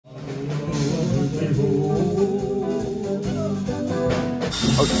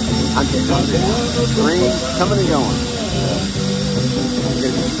Okay, I'm kidding. Rain coming and going.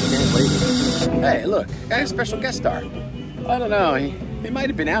 Can't wait. Hey, look, got a special guest star. I don't know, he might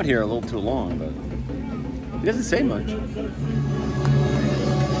have been out here a little too long, but he doesn't say much.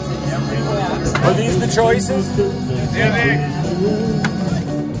 Are these the choices?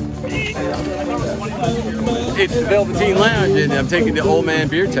 It's the Velveteen Lounge, and I'm taking the old man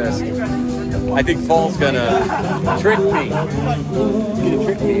beer test. I think Fall's gonna trick me. He's gonna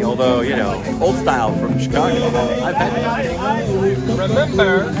trick me, although, you know, old style from Chicago. I've had it.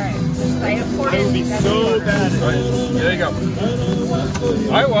 Remember, it would be so bad. Right. There you go.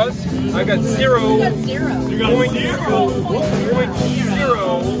 I got zero. You got zero. You got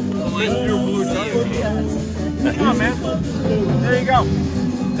 0.0. Unless you're blue tire. Come on, man. There you go.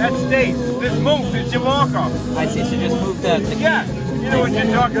 That stays. This moves. It's your markup. I see. So just move that. Yeah. You know what you're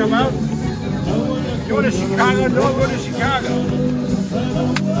talking about. You go to Chicago? Don't go to Chicago.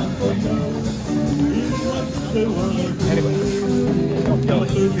 Anyway.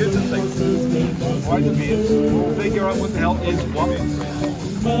 Here's the thing. Why the beers? We'll figure out what the hell is what.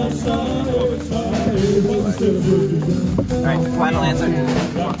 Alright, final answer. I'm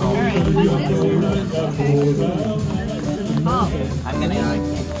gonna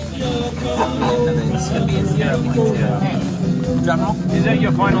it's gonna be a 0.0. Drum roll. Is that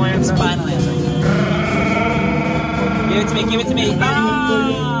your final answer? Final answer. Give it to me, give it to me.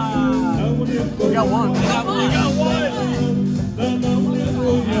 Ah! We got one. We got one. We got one.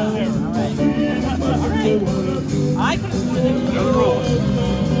 I could have sworn there was No rules.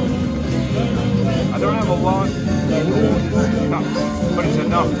 I don't have a long cup, but it's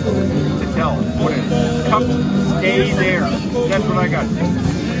enough to tell what it is. Cups stay there. That's what I got.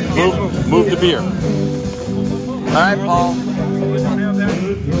 Move the beer. All right, Paul. We don't have that.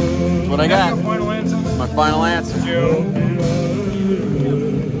 That's what I got. That's your final answer? My final answer.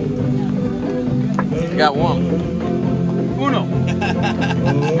 I got one. Uno.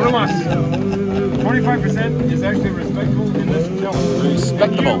 Uno mas. 25% is actually respectable in this show.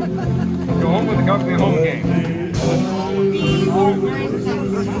 Respectable. Go home with the company home game.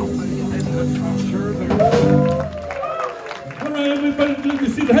 All right, everybody, let me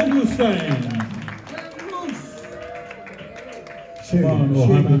see the hang loose sign. Shake on, it, Ohana.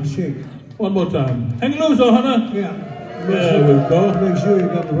 shake it, shake. One more time. Hang loose, Ohana. Yeah. There we go. Make sure you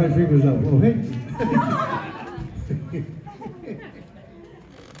got the right fingers up. Oh, hey.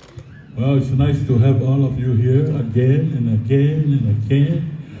 Well, it's nice to have all of you here again and again and again.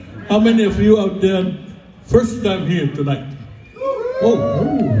 How many of you out there first time here tonight? Oh,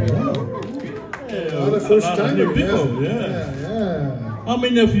 wow. Yeah, the first a lot of time. new people, yeah. Yeah. How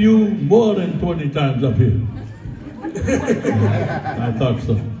many of you more than 20 times up here? I thought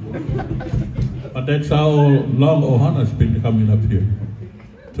so. But that's how long Ohana's been coming up here.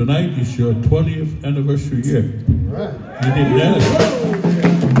 Tonight is your 20th anniversary year. Right. You did that.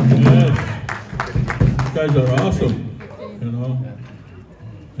 Yes. You guys are awesome, you know.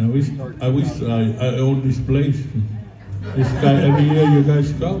 And I wish I owned this place. This guy, every year you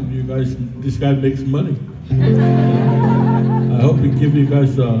guys come, this guy makes money. I hope we give you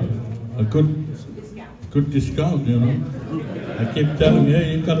guys a good discount, you know. I keep telling you,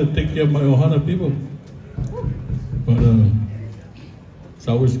 hey, you gotta take care of my Ohana people. But it's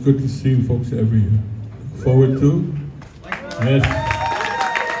always good to see you folks every year. Look forward to. Yes.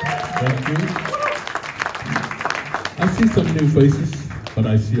 Thank you. I see some new faces, but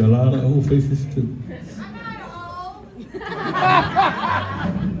I see a lot of old faces too.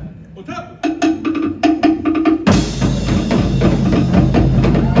 What's up?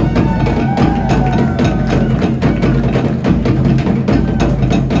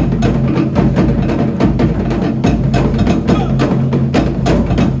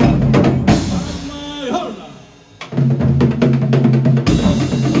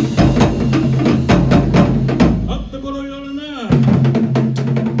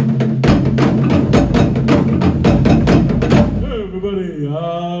 Everybody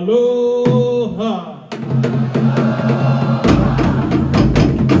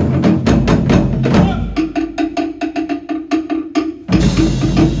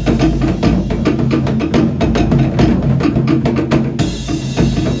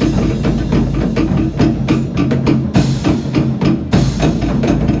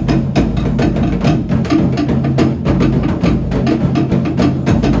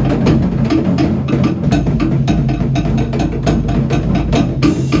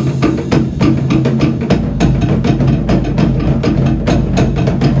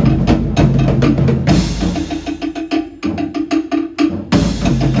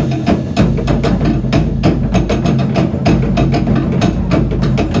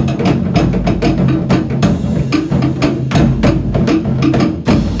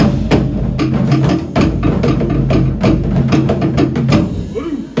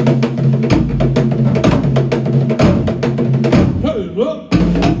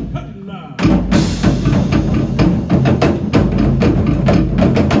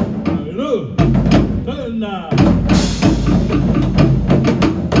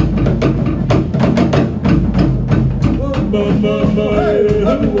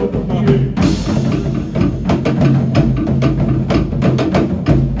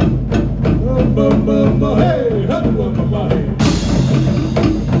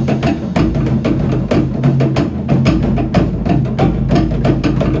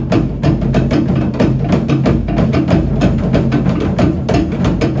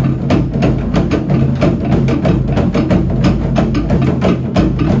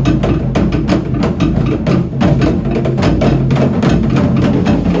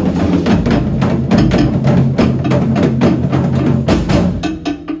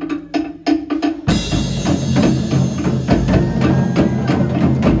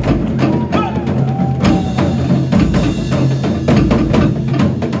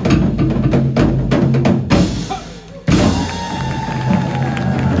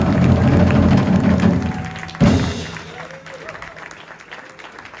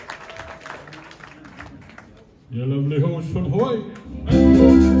Your lovely host from Hawaii.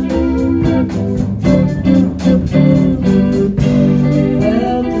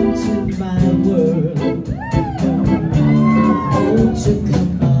 Welcome to my world. Won't you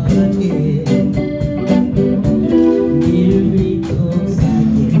come on in? Miracles I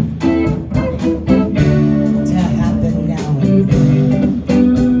get to happen now and then.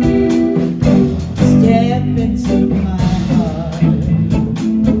 Step into my heart.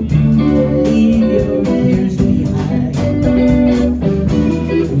 Leave your cares behind.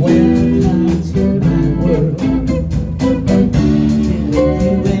 Welcome to my world.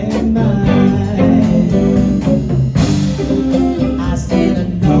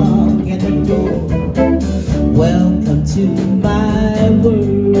 Welcome to my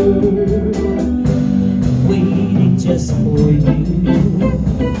world, waiting just for you.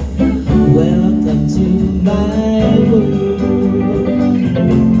 Welcome to my world,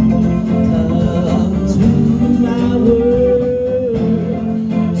 come to my world,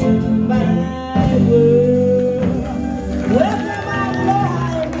 to my world. Welcome, aloha,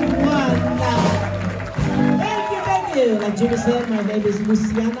 everyone. Thank you. Like Jimmy said, my name is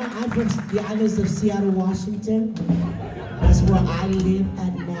Luciana. I'm from the islands of Seattle, Washington. That's where I live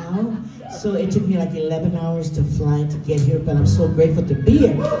at now. So it took me like 11 hours to fly to get here, but I'm so grateful to be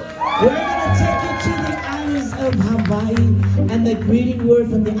here. We're gonna take you to the islands of Hawaii, and the greeting word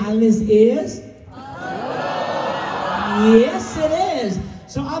from the islands is? Yes, it is.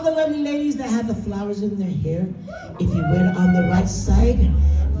 So all the lovely ladies that have the flowers in their hair, if you wear it on the right side,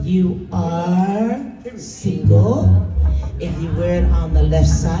 you are single. If you wear it on the left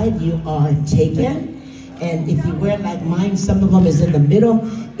side, you are taken. And if you wear it like mine, some of them is in the middle,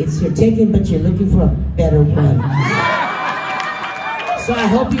 it's you're taken, but you're looking for a better one. So I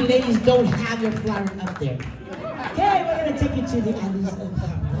hope you ladies don't have your flower up there. Okay, we're gonna take you to the islands of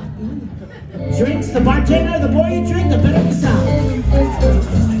Hawaii. Drinks, the bartender, the more you drink, the better the sound.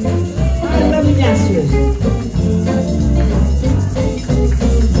 All right, lovely dancers.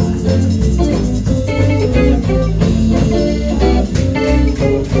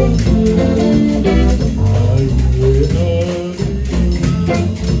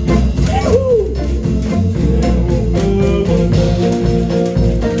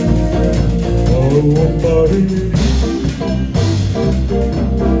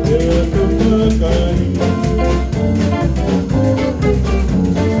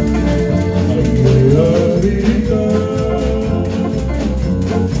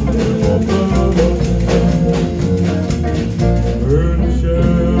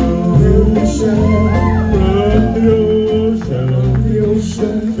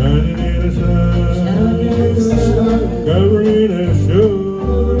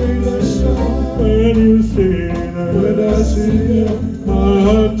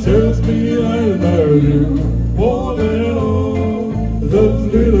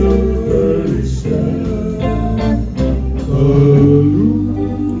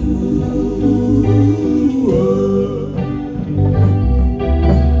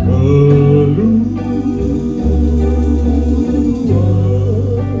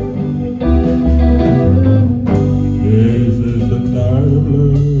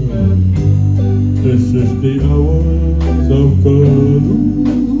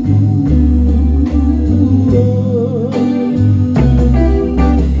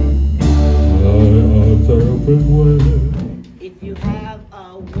 If you have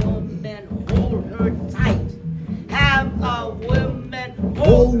a woman, hold her tight. Have a woman,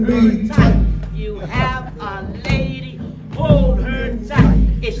 hold her tight. You have a lady, hold her tight.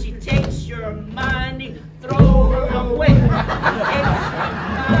 If she takes your money, throw her away. Takes your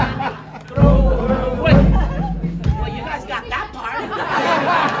money, throw her away. Well, you guys got that part.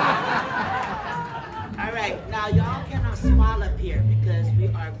 All right, now y'all cannot smile up here because we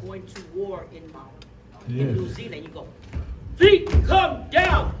are going to war in Maui. In New Zealand, you go, feet come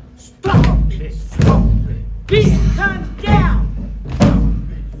down, stop it, feet come down,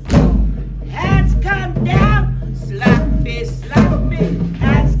 hands come down, slap it,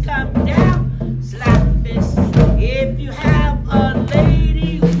 hands come down, slap it. If you have a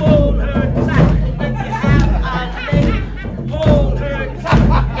lady, hold her tight. If you have a lady, hold her tight.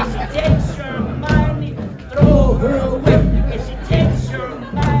 If she takes your money, throw her away. If she takes your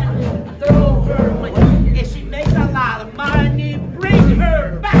money, throw her away. If she makes a lot of money, bring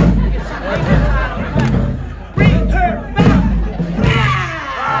her back. If she makes a lot of money, bring her back.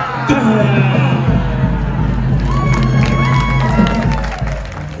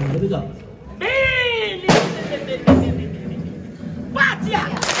 Okay, here we go. Batia!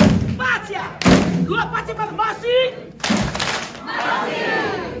 Batia! You are Batia by the Marcy?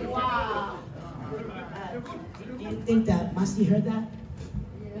 Wow. think that Masi heard that?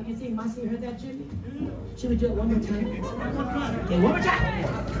 Do you think Masi heard that, Jimmy? Should we do it one more time? Okay, one more time.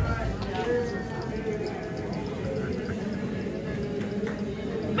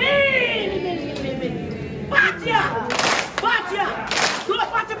 Batia! Batia! Dua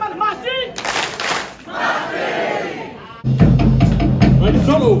batia para Masi! Masi! Ready,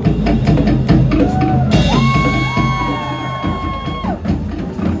 solo!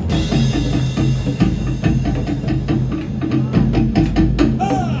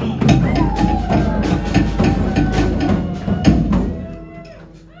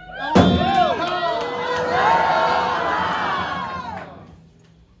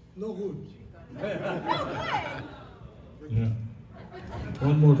 No good. Yeah.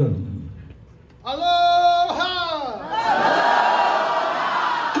 One more time. Aloha!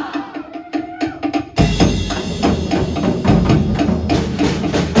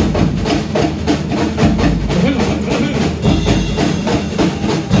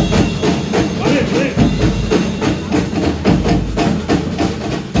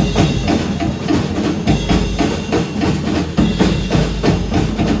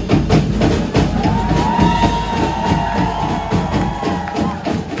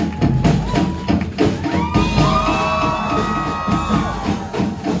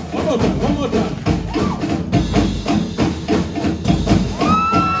 One more time.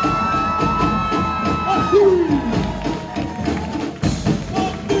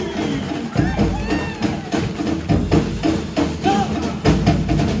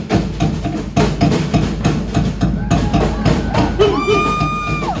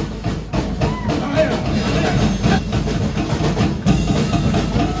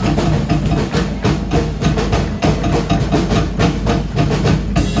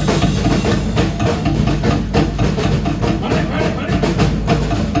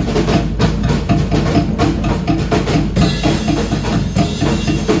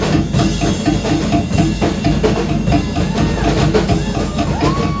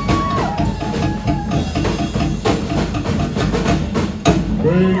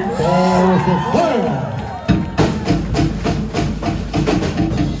 Great balls of fire!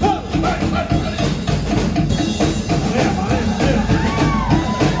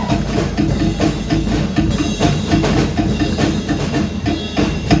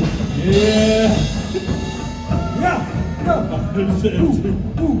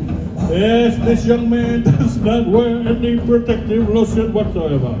 Yes, this young man does not wear any protective lotion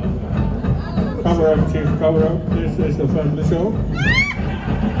whatsoever. Cover up, chief, cover up. This is a family show.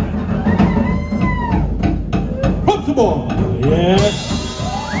 Ball. Yes.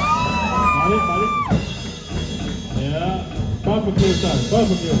 Yeah. Perfectly done.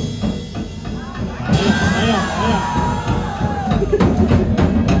 Perfectly.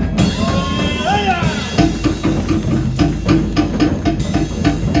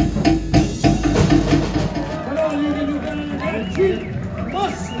 Come on, you can do better than that. Chief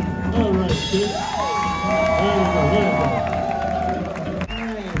Masi. All right, chief. There you go. There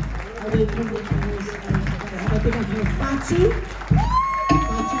you go. Fatu.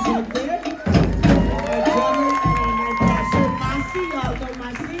 Fatu's up there. My drummer and my pastor, Masi. Y'all know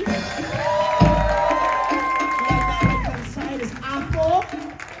Masi. Right back at that side is Apple.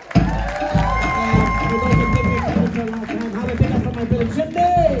 And for those that have been here for a long time, how do I pick up from my brother Jimmy?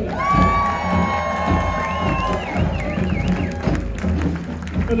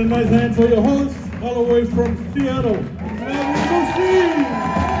 And a nice hand for your host, all the way from Seattle.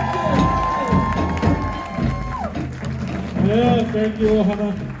 Yeah, thank you, Ohana.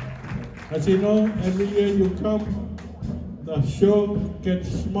 As you know, every year you come, the show gets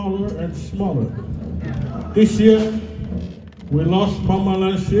smaller and smaller. This year, we lost Mama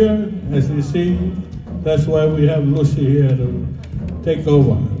last year, as you see. That's why we have Lucy here to take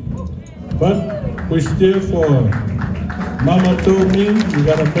over. But we still for Mama told me, we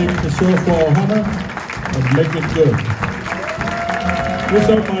gotta make the show for Ohana and make it good. These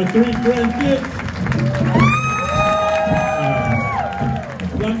are my 3 grandkids.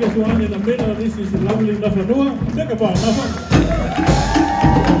 Youngest one in the middle, this is lovely Nafanua. Take a bow, Nafa.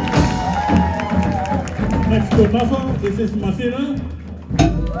 Next to Nafa, this is Masina.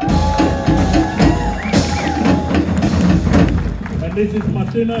 And this is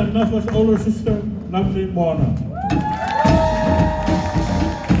Masina and Nafa's older sister, lovely Mona.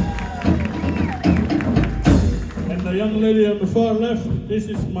 And the young lady on the far left, this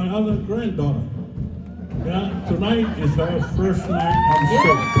is my other granddaughter. Yeah, tonight is her first night on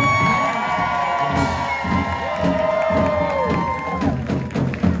stage.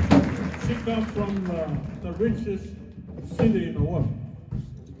 She comes from the richest city in the world.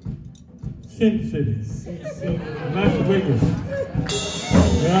 Sin City. Las Vegas.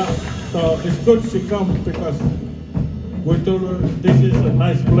 Yeah, so it's good she comes because we told her this is a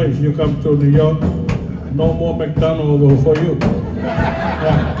nice place. You come to New York, no more McDonald's for you.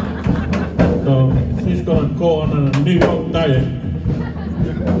 Yeah. So she's gonna go on a New York diet.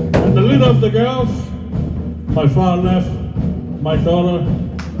 And the leader of the girls, my far left, my daughter,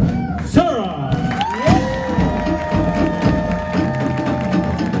 Sarah.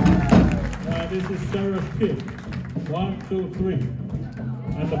 This is Sarah's kid. 1, 2, 3.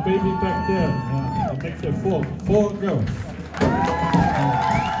 And the baby back there, it makes it 4 girls.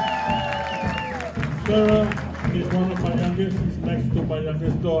 Sarah is one of my youngest, she's next to my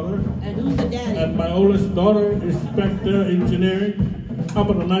youngest daughter. And who's the daddy? And my oldest daughter is back there engineering. How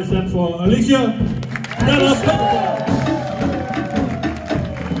about a nice hand for Alicia?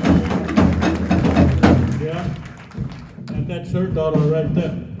 Yeah, and that's her daughter right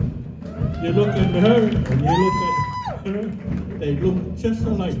there. You look at her and you look at her, they look just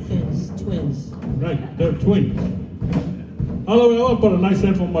alike. Twins. Right, they're twins. Hello, I want to put a nice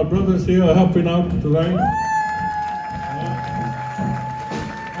hand for my brothers here helping out tonight.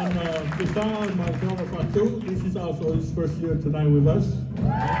 And Kisar, my daughter Fatu, this is also his first year tonight with us.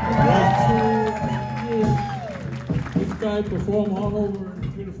 Last 2 years, this guy performed all over the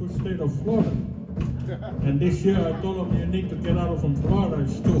beautiful state of Florida. And this year I told him you need to get out from Florida,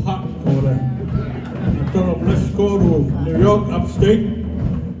 it's too hot over there. I told him let's go to New York, upstate.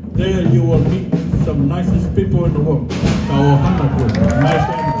 There you will meet some nicest people in the world. The Ohana group, nice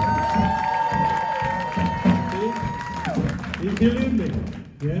family. He believed me.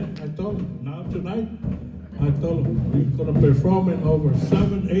 Yeah, I told him. Now tonight, I told him we're gonna perform in over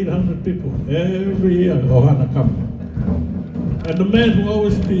 700-800 people every year. Ohana come. And the man who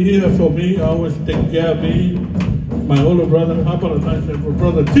always be here for me, always take care of me, my older brother, how about a nice name for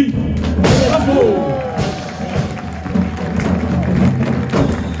Brother T?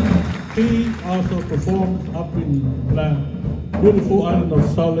 He also performed up in the beautiful island of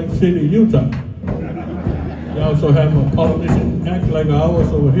Salt Lake City, Utah. We also have a Polynesian act like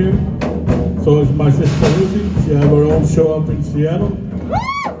ours over here. So is my sister Lucy. She has her own show up in Seattle.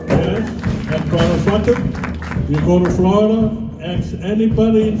 Yes, and Brother Fatu. You go to Florida, ask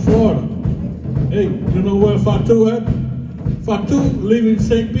anybody in Florida. Hey, you know where Fatu at? Fatu live in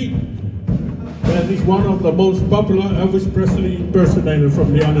St. Pete. And he's one of the most popular Elvis Presley impersonators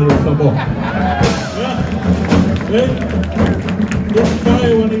from the island of Samoa. Yeah. Hey, this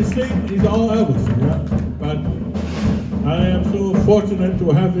guy when he sings, he's all Elvis. Yeah. But I am so fortunate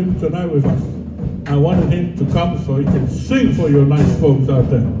to have him tonight with us. I wanted him to come so he can sing for your nice folks out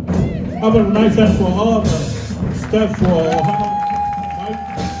there. How about a nice hand for all the staff for Ohana,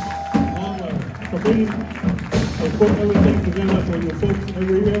 all the committee, for putting everything together for you folks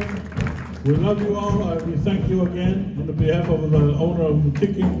every year. We love you all, and we thank you again on behalf of the owner of the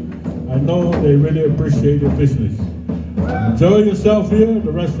ticket. I know they really appreciate your business. Enjoy yourself here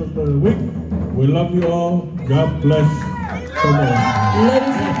the rest of the week. We love you all. God bless. Come on.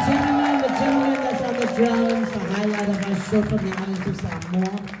 Ladies and gentlemen, the gentleman that's on the drums, the highlight of our show from the island of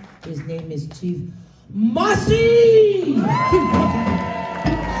Samoa. His name is Chief Mossy! These are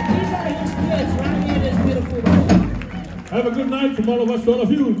his kids right here in this beautiful room. Have a good night from all of us to all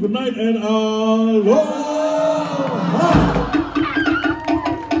of you. Good night and aloha!